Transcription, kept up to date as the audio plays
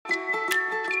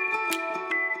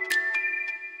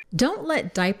Don't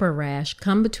let diaper rash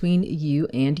come between you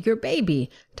and your baby.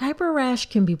 Diaper rash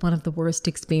can be one of the worst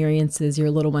experiences your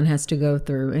little one has to go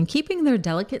through, and keeping their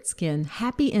delicate skin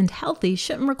happy and healthy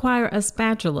shouldn't require a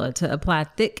spatula to apply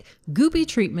thick, goopy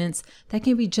treatments that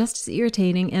can be just as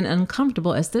irritating and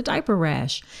uncomfortable as the diaper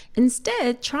rash.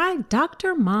 Instead, try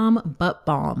Dr. Mom Butt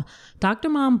Balm. Dr.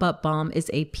 Mom Butt Balm is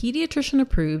a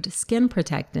pediatrician-approved skin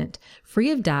protectant, free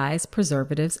of dyes,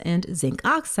 preservatives, and zinc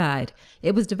oxide.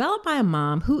 It was developed by a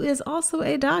mom who is also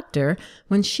a doctor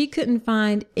when she couldn't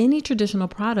find any traditional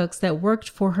products that worked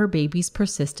for her baby's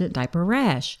persistent diaper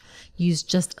rash. Use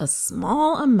just a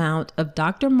small amount of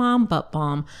Dr. Mom Butt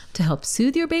Balm to help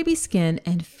soothe your baby's skin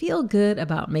and feel good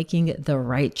about making the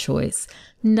right choice.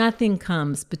 Nothing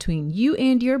comes between you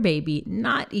and your baby,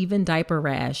 not even diaper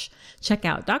rash. Check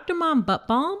out Dr. Mom Butt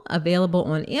Balm, available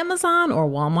on Amazon or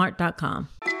Walmart.com.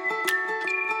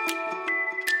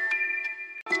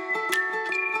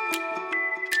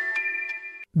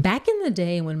 Back in the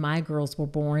day when my girls were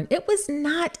born, it was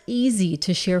not easy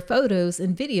to share photos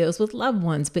and videos with loved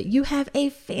ones, but you have a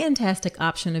fantastic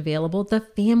option available, the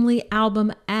Family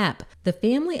Album app. The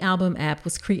Family Album app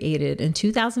was created in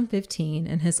 2015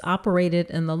 and has operated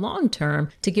in the long term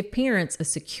to give parents a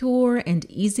secure and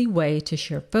easy way to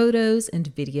share photos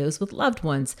and videos with loved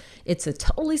ones. It's a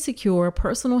totally secure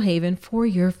personal haven for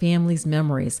your family's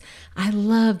memories. I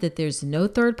love that there's no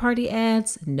third-party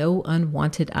ads, no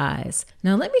unwanted eyes.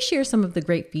 Now, let me share some of the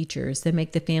great features that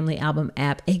make the Family Album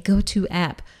app a go-to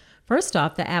app. First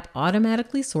off, the app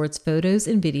automatically sorts photos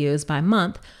and videos by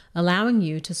month, allowing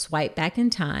you to swipe back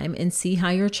in time and see how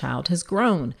your child has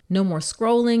grown. No more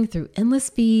scrolling through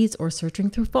endless feeds or searching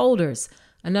through folders.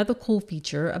 Another cool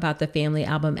feature about the Family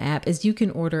Album app is you can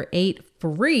order 8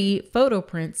 free photo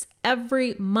prints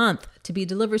every month to be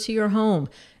delivered to your home.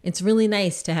 It's really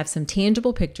nice to have some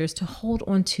tangible pictures to hold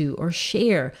on to or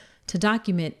share to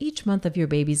document each month of your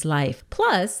baby's life.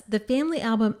 Plus, the Family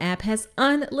Album app has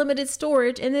unlimited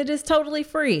storage and it is totally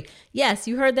free. Yes,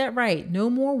 you heard that right. No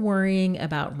more worrying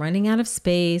about running out of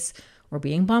space or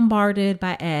being bombarded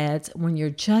by ads when you're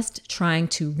just trying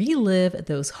to relive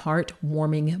those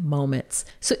heartwarming moments.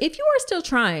 So if you are still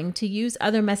trying to use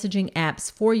other messaging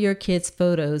apps for your kids'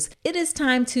 photos, it is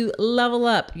time to level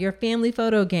up your family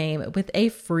photo game with a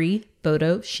free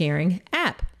photo sharing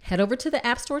app. Head over to the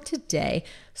App Store today,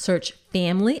 search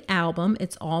Family Album,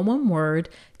 it's all one word,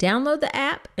 download the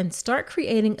app, and start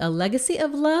creating a legacy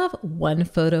of love one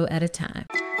photo at a time.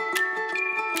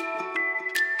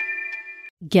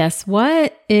 Guess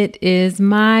what? It is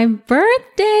my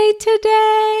birthday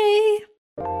today.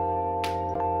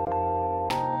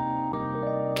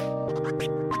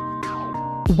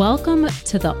 Welcome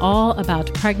to the All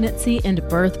About Pregnancy and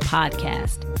Birth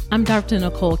podcast. I'm Dr.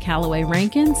 Nicole Calloway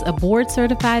Rankins, a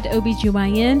board-certified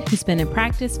OBGYN who's been in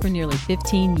practice for nearly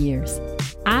 15 years.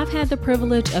 I've had the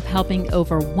privilege of helping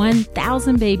over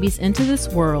 1,000 babies into this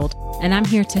world, and I'm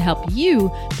here to help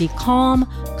you be calm,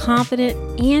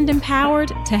 confident, and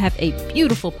empowered to have a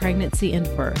beautiful pregnancy and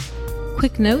birth.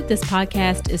 Quick note, this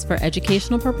podcast is for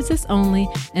educational purposes only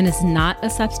and is not a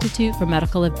substitute for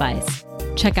medical advice.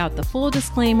 Check out the full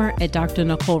disclaimer at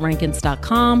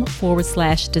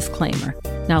drnicolerankins.com/disclaimer.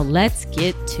 Now let's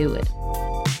get to it.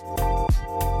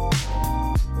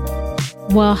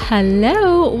 Well,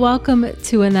 hello. Welcome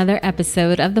to another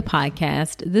episode of the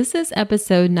podcast. This is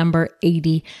episode number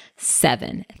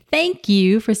 87. Thank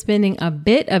you for spending a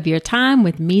bit of your time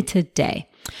with me today.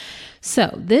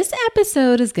 So this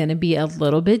episode is going to be a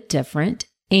little bit different.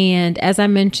 And as I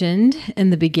mentioned in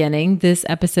the beginning, this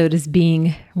episode is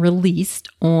being released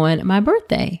on my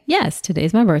birthday. Yes,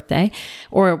 today's my birthday.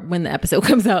 Or when the episode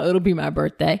comes out, it'll be my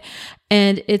birthday.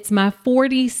 And it's my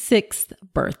 46th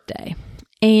birthday.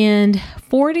 And my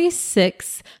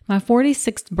 46th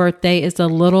birthday is a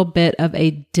little bit of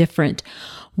a different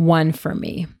one for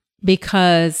me,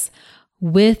 because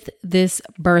with this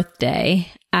birthday,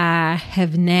 I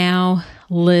have now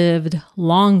lived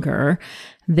longer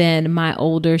than my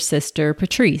older sister,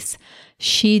 Patrice.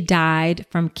 She died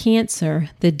from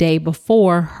cancer the day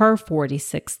before her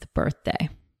 46th birthday.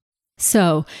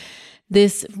 So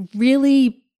this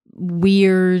really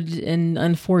weird and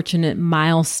unfortunate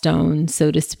milestone,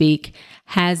 so to speak,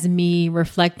 has me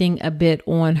reflecting a bit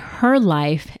on her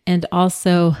life and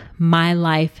also my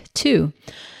life too.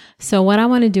 So what I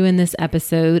want to do in this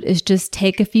episode is just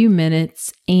take a few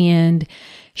minutes and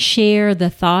share the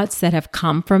thoughts that have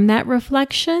come from that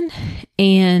reflection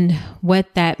and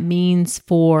what that means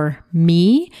for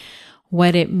me,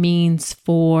 what it means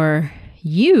for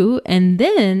you. And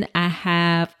then I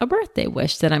have a birthday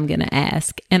wish that I'm going to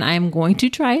ask. And I'm going to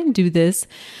try and do this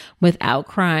without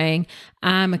crying.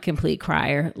 I'm a complete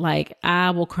crier. Like,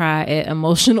 I will cry at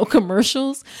emotional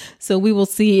commercials. So we will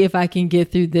see if I can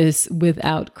get through this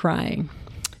without crying.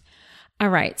 All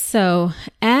right. So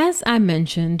as I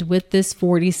mentioned, with this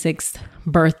 46th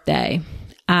birthday,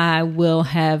 I will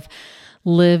have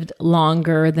lived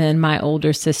longer than my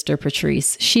older sister,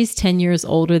 Patrice. She's 10 years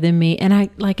older than me. And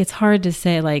it's hard to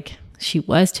say, like, she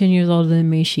was 10 years older than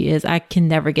me. She is. I can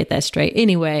never get that straight.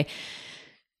 Anyway,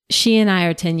 she and I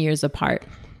are 10 years apart.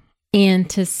 And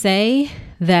to say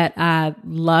that I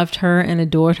loved her and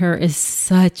adored her is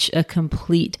such a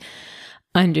complete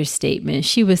understatement.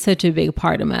 She was such a big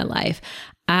part of my life.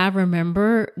 I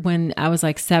remember when I was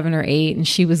like 7 or 8 and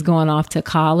she was going off to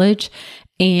college,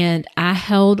 and I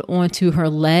held onto her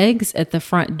legs at the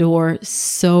front door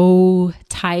so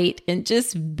tight and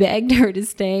just begged her to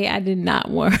stay. I did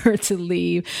not want her to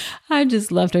leave. I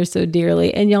just loved her so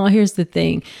dearly. And y'all, here's the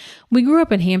thing. We grew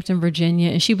up in Hampton,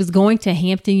 Virginia, and she was going to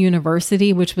Hampton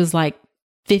University, which was like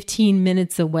 15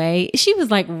 minutes away. She was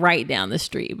like right down the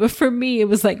street. But for me, it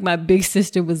was like my big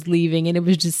sister was leaving, and it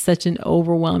was just such an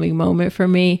overwhelming moment for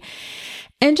me.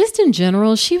 And just in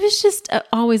general, she was just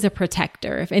always a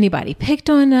protector. If anybody picked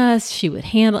on us, she would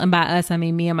handle, and by us, I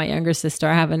mean me and my younger sister.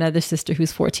 I have another sister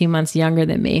who's 14 months younger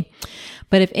than me.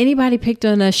 But if anybody picked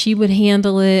on us, she would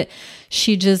handle it.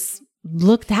 She just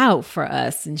looked out for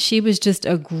us. And she was just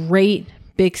a great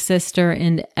big sister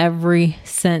in every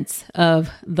sense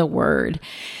of the word.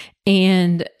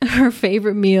 And her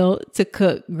favorite meal to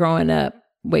cook growing up,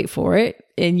 wait for it,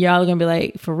 and y'all are gonna be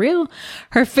like, for real?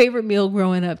 Her favorite meal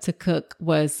growing up to cook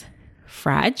was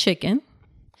fried chicken,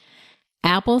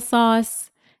 applesauce,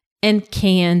 and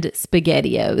canned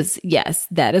SpaghettiOs. Yes,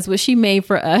 that is what she made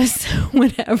for us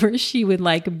whenever she would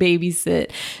like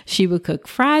babysit. She would cook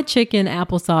fried chicken,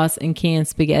 applesauce, and canned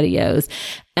SpaghettiOs.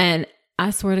 And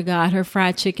I swear to God, her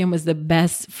fried chicken was the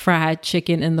best fried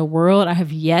chicken in the world. I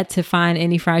have yet to find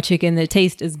any fried chicken that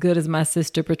tastes as good as my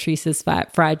sister Patrice's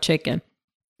fried chicken.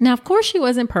 Now, of course, she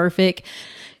wasn't perfect.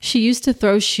 She used to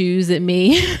throw shoes at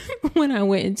me when I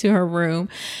went into her room.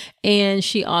 And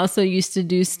she also used to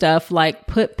do stuff like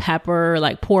pour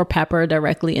pepper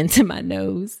directly into my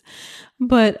nose.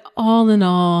 But all in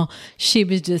all, she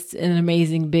was just an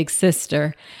amazing big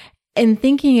sister. And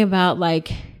thinking about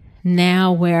like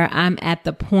now where I'm at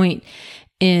the point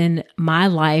in my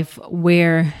life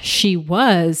where she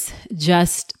was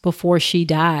just before she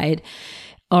died,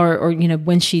 or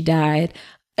when she died,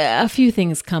 a few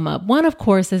things come up. One, of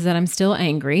course, is that I'm still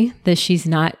angry that she's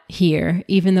not here,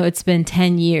 even though it's been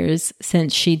 10 years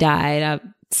since she died. I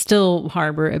still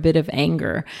harbor a bit of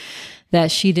anger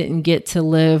that she didn't get to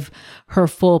live her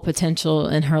full potential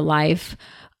in her life,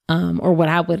 or what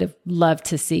I would have loved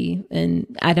to see. And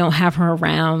I don't have her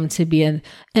around to be an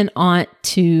aunt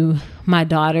to my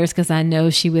daughters, because I know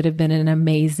she would have been an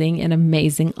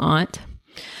amazing aunt.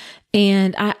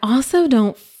 And I also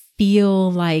don't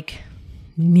feel like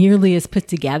nearly as put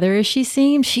together as she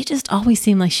seemed. She just always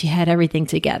seemed like she had everything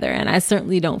together. And I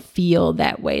certainly don't feel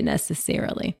that way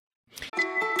necessarily.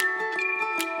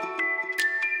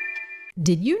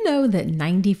 Did you know that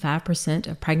 95%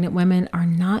 of pregnant women are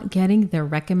not getting their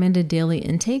recommended daily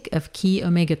intake of key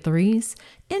omega-3s?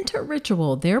 Enter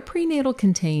Ritual. Their prenatal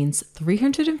contains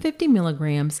 350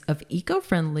 milligrams of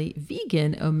eco-friendly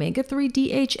vegan omega-3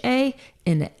 DHA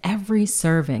in every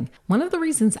serving. One of the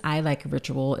reasons I like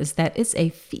Ritual is that it's a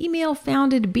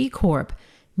female-founded B Corp,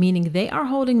 meaning they are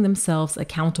holding themselves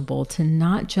accountable to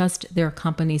not just their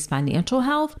company's financial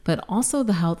health, but also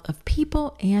the health of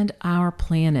people and our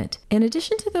planet. In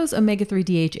addition to those omega-3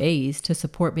 DHAs to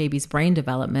support baby's brain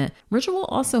development, Ritual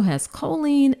also has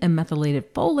choline and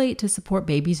methylated folate to support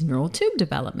baby's neural tube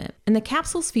development. And the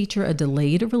capsules feature a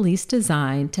delayed release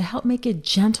design to help make it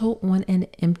gentle on an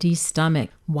empty stomach.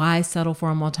 Why settle for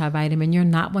a multivitamin you're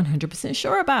not 100%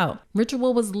 sure about?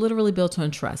 Ritual was literally built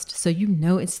on trust, so you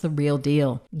know it's the real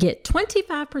deal. Get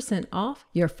 25% off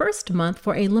your first month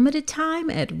for a limited time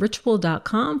at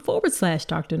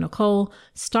ritual.com/Dr. Nicole.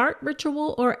 Start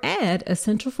Ritual or add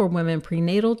Essential for Women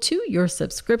Prenatal to your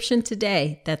subscription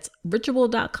today. That's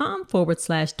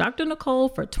ritual.com/Dr. Nicole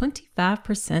for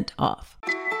 25% off.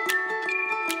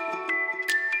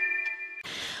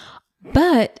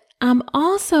 But I'm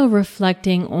also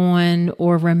reflecting on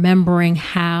or remembering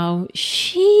how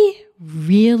she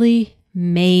really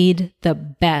made the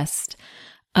best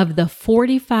of the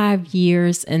 45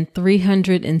 years and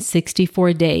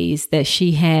 364 days that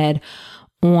she had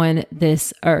on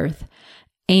this earth.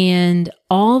 And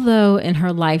although in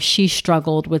her life she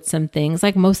struggled with some things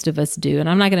like most of us do, and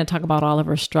I'm not going to talk about all of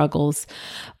her struggles,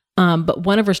 but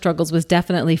one of her struggles was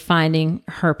definitely finding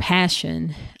her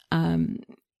passion.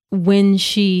 When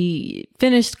she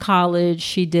finished college,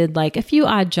 she did like a few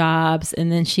odd jobs, and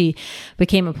then she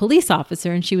became a police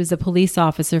officer, and she was a police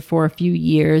officer for a few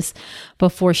years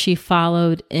before she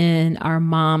followed in our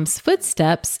mom's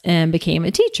footsteps and became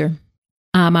a teacher.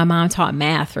 My mom taught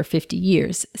math for 50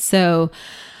 years. So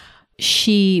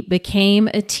she became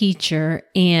a teacher,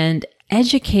 and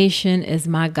education is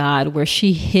my God, where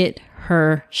she hit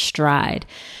her stride.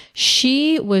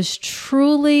 She was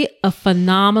truly a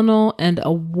phenomenal and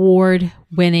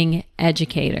award-winning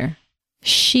educator.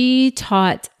 She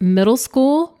taught middle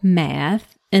school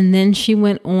math, and then she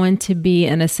went on to be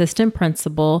an assistant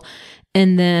principal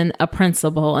and then a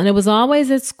principal. And it was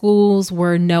always at schools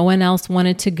where no one else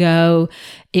wanted to go.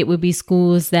 It would be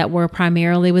schools that were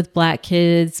primarily with Black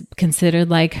kids, considered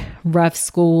like rough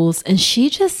schools. And she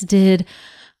just did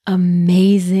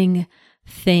amazing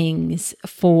things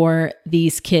for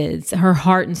these kids. Her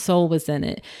heart and soul was in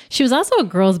it. She was also a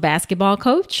girls basketball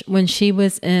coach. When she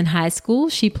was in high school,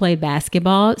 she played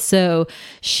basketball. So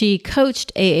she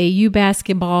coached AAU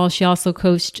basketball. She also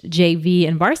coached JV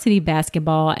and varsity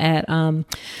basketball at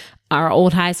our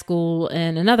old high school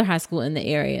and another high school in the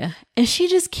area. And she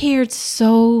just cared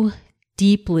so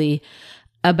deeply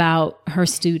about her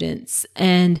students.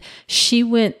 And she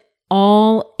went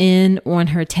all in on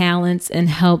her talents and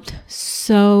helped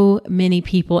so many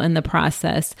people in the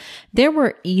process. There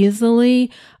were easily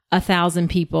 1,000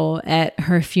 people at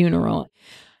her funeral,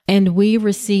 and we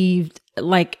received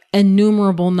like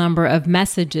innumerable number of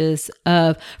messages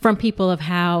from people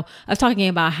talking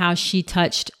about how she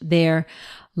touched their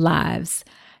lives.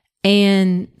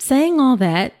 And saying all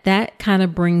that kind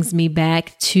of brings me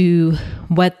back to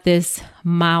what this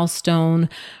milestone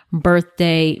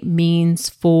birthday means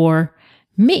for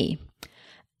me.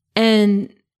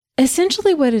 And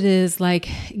essentially what it is, like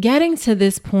getting to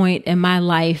this point in my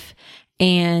life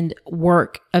and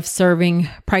work of serving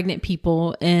pregnant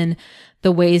people in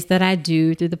the ways that I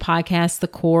do through the podcast, the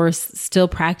course, still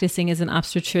practicing as an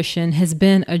obstetrician has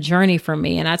been a journey for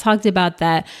me. And I talked about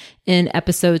that in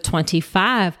episode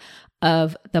 25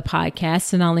 of the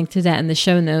podcast, and I'll link to that in the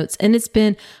show notes. And it's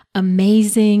been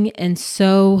amazing and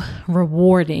so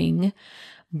rewarding,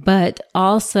 but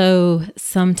also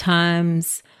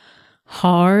sometimes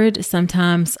hard,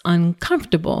 sometimes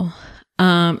uncomfortable.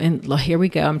 And here we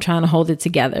go. I'm trying to hold it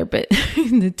together, but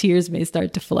the tears may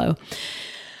start to flow.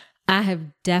 I have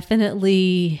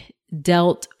definitely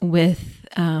dealt with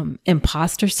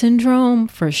imposter syndrome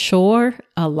for sure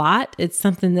a lot. It's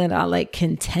something that I like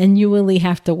continually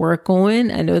have to work on.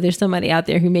 I know there's somebody out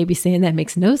there who may be saying that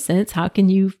makes no sense. How can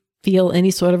you feel any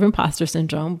sort of imposter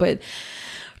syndrome? But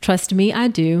trust me, I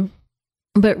do.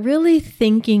 But really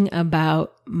thinking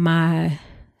about my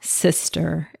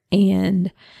sister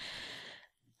and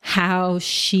how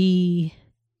she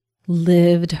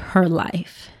lived her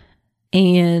life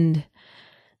and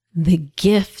the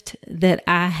gift that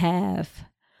I have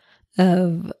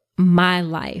of my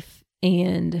life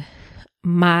and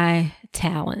my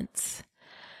talents.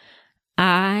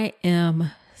 I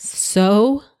am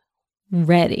so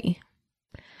ready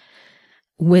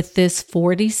with this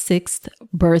 46th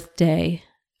birthday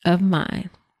of mine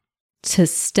to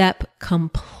step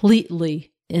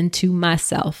completely into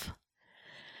myself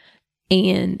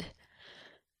and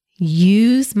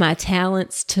use my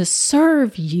talents to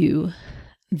serve you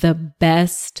the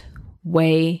best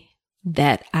way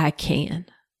that I can.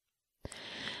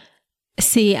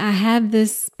 See, I have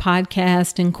this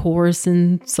podcast and course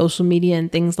and social media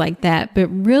and things like that, but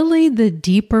really the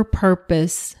deeper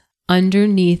purpose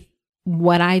underneath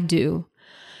what I do,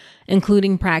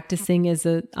 including practicing as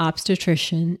an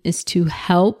obstetrician, is to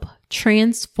help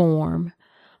transform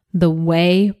the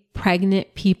way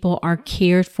pregnant people are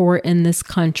cared for in this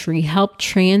country, help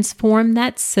transform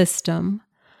that system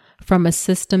from a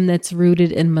system that's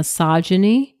rooted in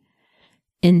misogyny,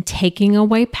 in taking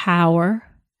away power,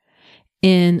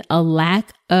 in a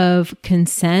lack of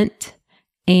consent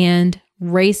and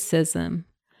racism,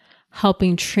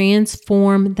 helping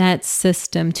transform that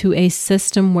system to a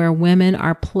system where women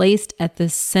are placed at the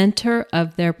center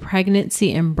of their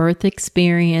pregnancy and birth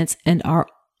experience and are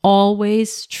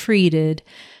always treated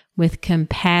with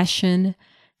compassion,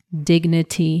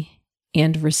 dignity,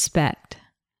 and respect.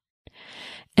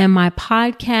 And my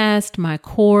podcast, my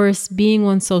course, being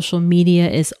on social media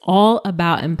is all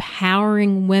about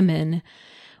empowering women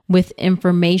with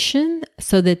information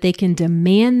so that they can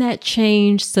demand that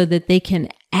change, so that they can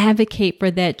advocate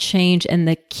for that change and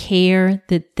the care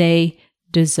that they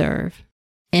deserve.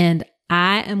 And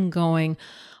I am going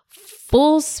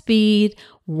full speed,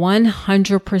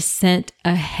 100%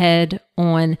 ahead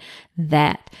on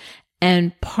that.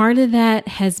 And part of that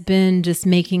has been just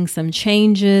making some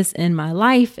changes in my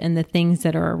life and the things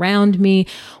that are around me.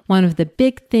 One of the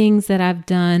big things that I've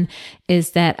done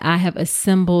is that I have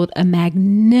assembled a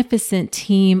magnificent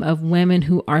team of women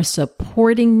who are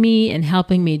supporting me and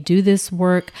helping me do this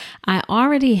work. I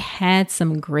already had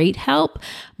some great help,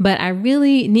 but I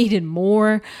really needed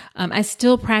more. I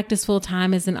still practice full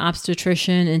time as an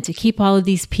obstetrician, and to keep all of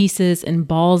these pieces and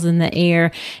balls in the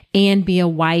air and be a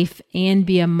wife and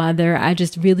be a mother, I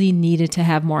just really needed to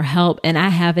have more help. And I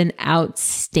have an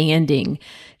outstanding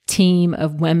team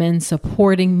of women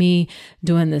supporting me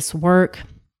doing this work.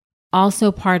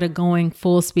 Also, part of going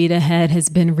full speed ahead has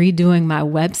been redoing my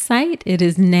website. It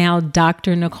is now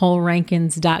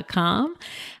drnicolerankins.com.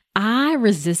 I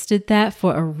resisted that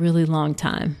for a really long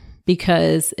time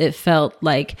because it felt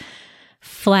like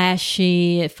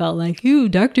flashy. It felt like, ooh,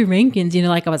 Dr. Rankins,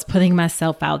 like I was putting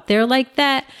myself out there like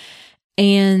that.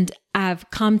 And I've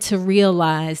come to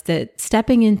realize that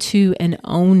stepping into and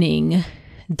owning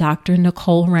Dr.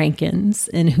 Nicole Rankins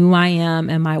and who I am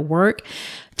and my work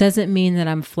doesn't mean that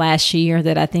I'm flashy or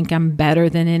that I think I'm better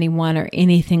than anyone or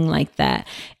anything like that.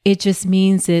 It just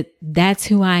means that that's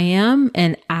who I am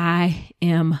and I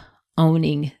am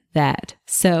owning that.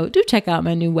 So do check out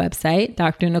my new website,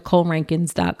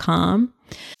 drnicolerankins.com.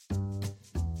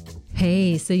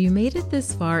 Hey, so you made it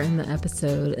this far in the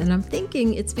episode, and I'm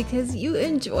thinking it's because you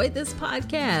enjoyed this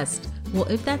podcast. Well,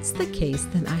 if that's the case,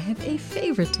 then I have a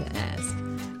favor to ask.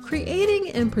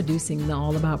 Creating and producing the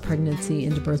All About Pregnancy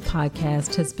and Birth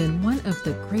podcast has been one of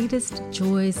the greatest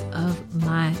joys of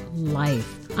my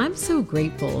life. I'm so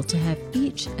grateful to have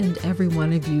each and every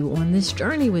one of you on this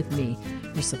journey with me.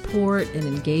 Your support and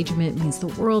engagement means the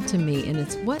world to me, and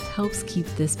it's what helps keep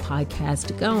this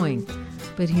podcast going.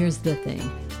 But here's the thing.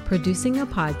 Producing a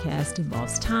podcast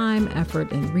involves time,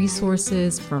 effort, and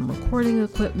resources, from recording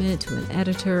equipment to an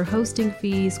editor, hosting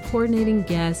fees, coordinating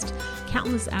guests,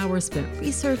 countless hours spent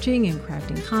researching and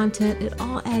crafting content. It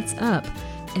all adds up.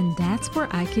 And that's where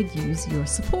I could use your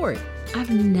support. I've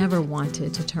never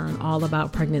wanted to turn All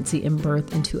About Pregnancy and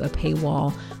Birth into a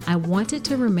paywall. I want it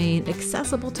to remain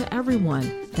accessible to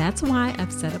everyone. That's why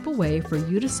I've set up a way for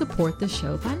you to support the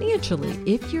show financially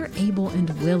if you're able and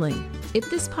willing. If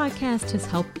this podcast has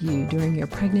helped you during your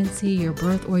pregnancy, your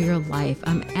birth, or your life,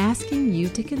 I'm asking you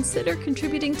to consider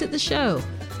contributing to the show.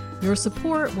 Your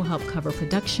support will help cover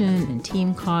production and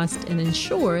team costs and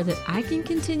ensure that I can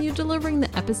continue delivering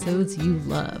the episodes you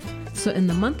love. So in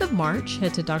the month of March,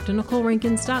 head to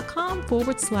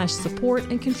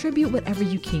drnicolerankins.com/support and contribute whatever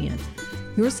you can.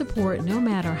 Your support, no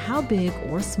matter how big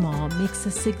or small, makes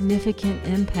a significant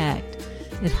impact.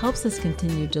 It helps us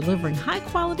continue delivering high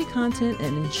quality content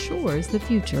and ensures the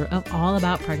future of All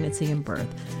About Pregnancy and Birth.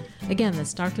 Again,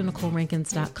 that's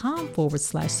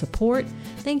drnicolerankins.com/support.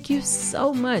 Thank you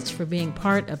so much for being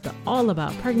part of the All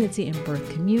About Pregnancy and Birth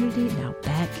community. Now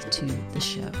back to the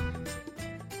show.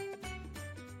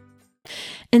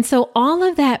 And so all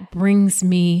of that brings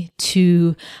me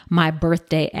to my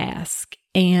birthday ask.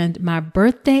 And my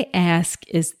birthday ask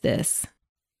is this.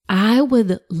 I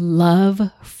would love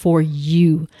for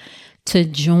you to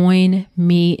join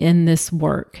me in this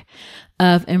work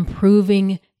of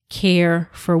improving care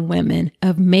for women,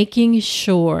 of making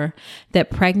sure that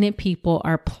pregnant people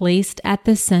are placed at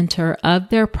the center of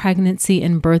their pregnancy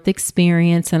and birth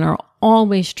experience and are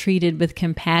always treated with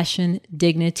compassion,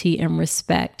 dignity, and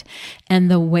respect.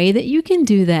 And the way that you can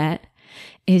do that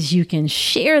is you can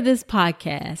share this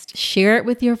podcast, share it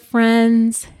with your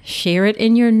friends, share it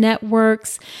in your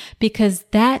networks, because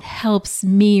that helps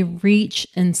me reach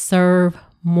and serve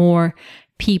more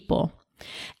people.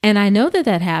 And I know that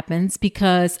that happens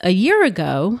because a year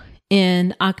ago,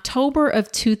 in October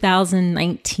of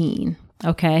 2019,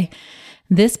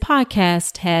 this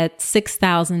podcast had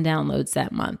 6,000 downloads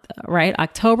that month, right?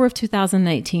 October of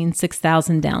 2019,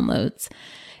 6,000 downloads.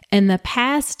 In the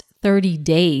past 30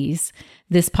 days,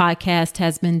 this podcast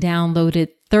has been downloaded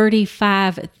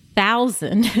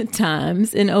 35,000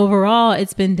 times. And overall,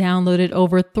 it's been downloaded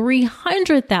over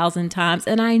 300,000 times.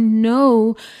 And I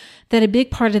know that a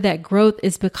big part of that growth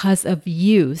is because of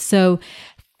you. So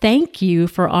thank you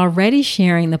for already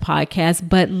sharing the podcast,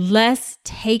 but let's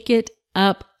take it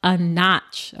up a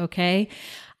notch, okay?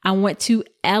 I want to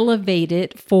elevate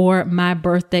it for my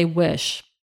birthday wish.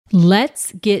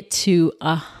 Let's get to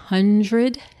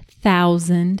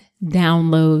 100,000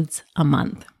 downloads a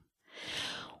month.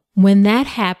 When that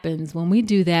happens, when we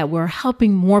do that, we're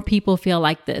helping more people feel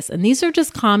like this. And these are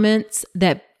just comments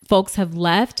that folks have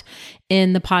left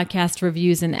in the podcast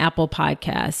reviews in Apple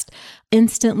Podcast.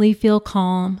 Instantly feel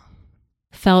calm,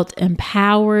 felt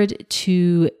empowered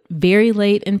to very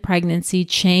late in pregnancy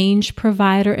change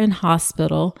provider and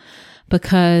hospital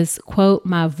because, quote,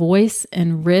 my voice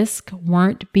and risk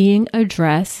weren't being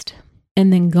addressed,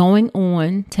 and then going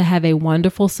on to have a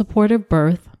wonderful supportive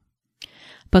birth,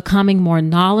 becoming more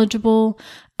knowledgeable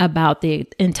about the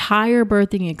entire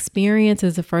birthing experience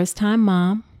as a first-time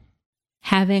mom,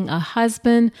 having a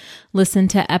husband listen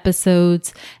to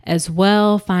episodes as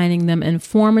well, finding them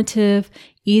informative,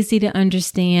 easy to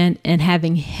understand, and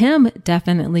having him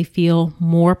definitely feel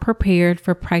more prepared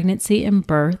for pregnancy and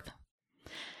birth,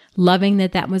 loving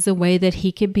that was a way that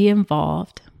he could be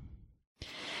involved,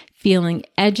 feeling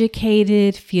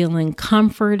educated, feeling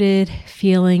comforted,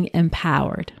 feeling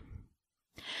empowered.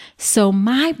 So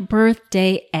my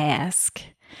birthday ask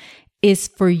is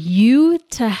for you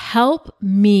to help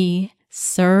me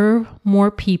serve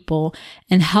more people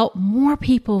and help more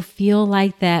people feel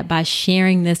like that by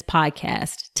sharing this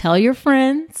podcast. Tell your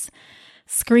friends,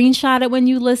 screenshot it when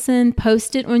you listen,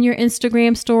 post it on your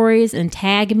Instagram stories, and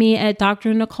tag me at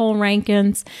Dr. Nicole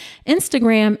Rankins.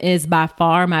 Instagram is by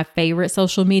far my favorite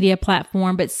social media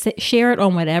platform, but share it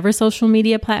on whatever social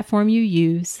media platform you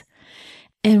use.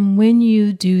 And when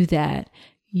you do that,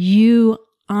 you,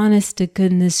 honest to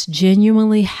goodness,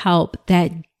 genuinely help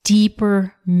that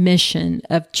deeper mission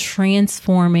of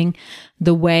transforming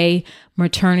the way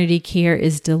maternity care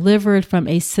is delivered from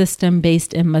a system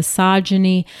based in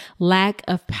misogyny, lack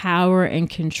of power and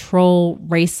control,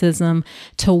 racism,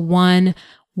 to one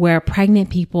where pregnant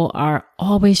people are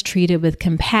always treated with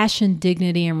compassion,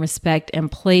 dignity, and respect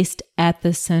and placed at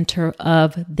the center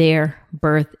of their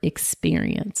birth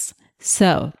experience.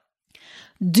 So,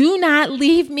 do not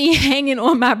leave me hanging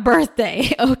on my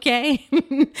birthday, okay?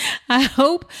 I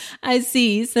hope I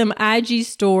see some IG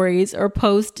stories or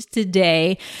posts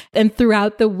today and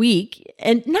throughout the week.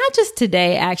 And not just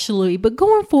today, actually, but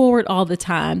going forward all the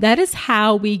time. That is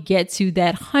how we get to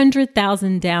that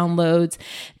 100,000 downloads.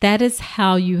 That is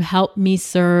how you help me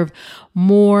serve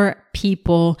more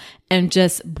people and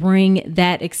just bring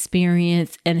that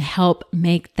experience and help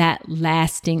make that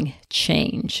lasting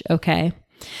change, okay?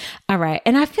 All right.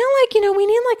 And I feel like, we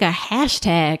need like a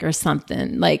hashtag or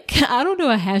something. Like, I don't know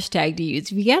a hashtag to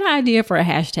use. If you got an idea for a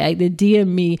hashtag, then DM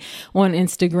me on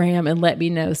Instagram and let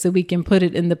me know so we can put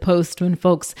it in the post when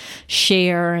folks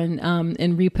share and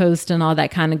repost and all that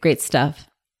kind of great stuff.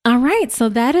 All right. So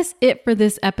that is it for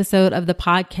this episode of the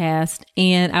podcast.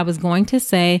 And I was going to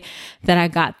say that I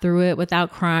got through it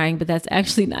without crying, but that's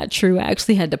actually not true. I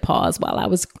actually had to pause while I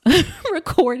was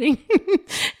recording,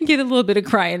 get a little bit of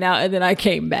crying out, and then I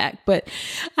came back, but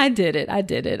I did it.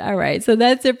 All right. So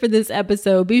that's it for this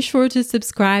episode. Be sure to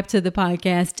subscribe to the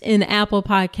podcast in Apple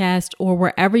Podcast or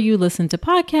wherever you listen to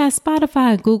podcasts,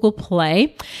 Spotify, Google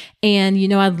Play. And,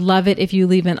 I'd love it if you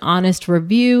leave an honest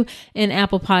review in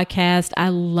Apple Podcast. I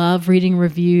love reading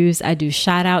reviews. I do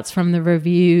shout outs from the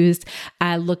reviews.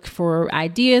 I look for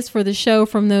ideas for the show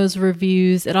from those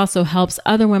reviews. It also helps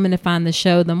other women to find the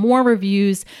show. The more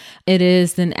reviews it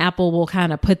is, then Apple will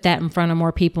kind of put that in front of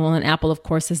more people. And Apple, of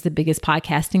course, is the biggest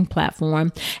podcasting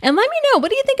platform. And let me know,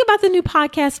 what do you think about the new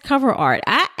podcast cover art?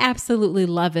 I absolutely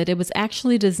love it. It was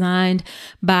actually designed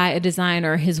by a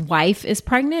designer. His wife is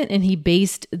pregnant, and he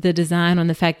based the design on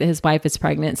the fact that his wife is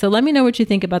pregnant. So let me know what you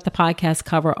think about the podcast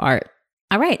cover art.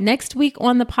 All right, next week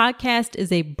on the podcast is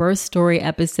a birth story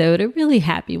episode, a really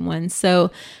happy one.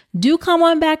 So do come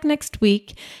on back next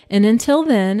week. And until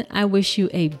then, I wish you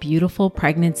a beautiful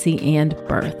pregnancy and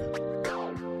birth.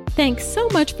 Thanks so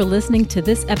much for listening to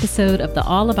this episode of the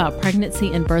All About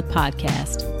Pregnancy and Birth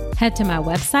podcast. Head to my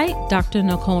website,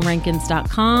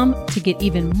 drnicolerankins.com, to get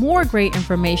even more great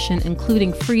information,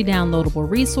 including free downloadable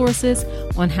resources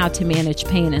on how to manage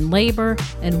pain and labor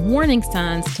and warning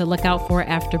signs to look out for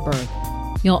after birth.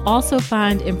 You'll also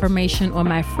find information on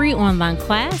my free online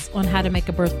class on how to make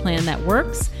a birth plan that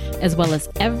works, as well as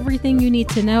everything you need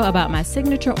to know about my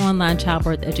signature online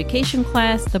childbirth education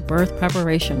class, the Birth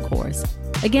Preparation Course.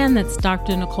 Again, that's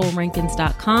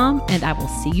drnicolerankins.com, and I will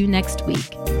see you next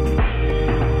week.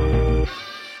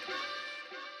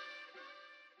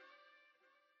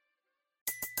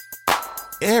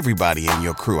 Everybody in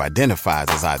your crew identifies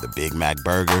as either Big Mac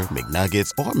Burger,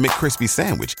 McNuggets, or McCrispy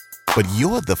Sandwich. But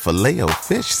you're the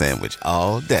Filet-O-Fish Sandwich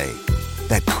all day.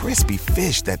 That crispy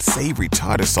fish, that savory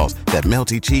tartar sauce, that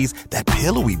melty cheese, that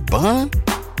pillowy bun.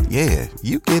 Yeah,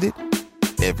 you get it.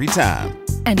 Every time.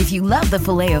 And if you love the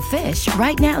Filet-O-Fish,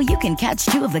 right now you can catch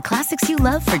two of the classics you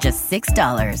love for just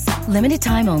 $6. Limited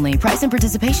time only. Price and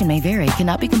participation may vary.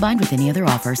 Cannot be combined with any other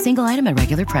offer. Single item at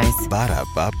regular price.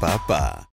 Ba-da-ba-ba-ba.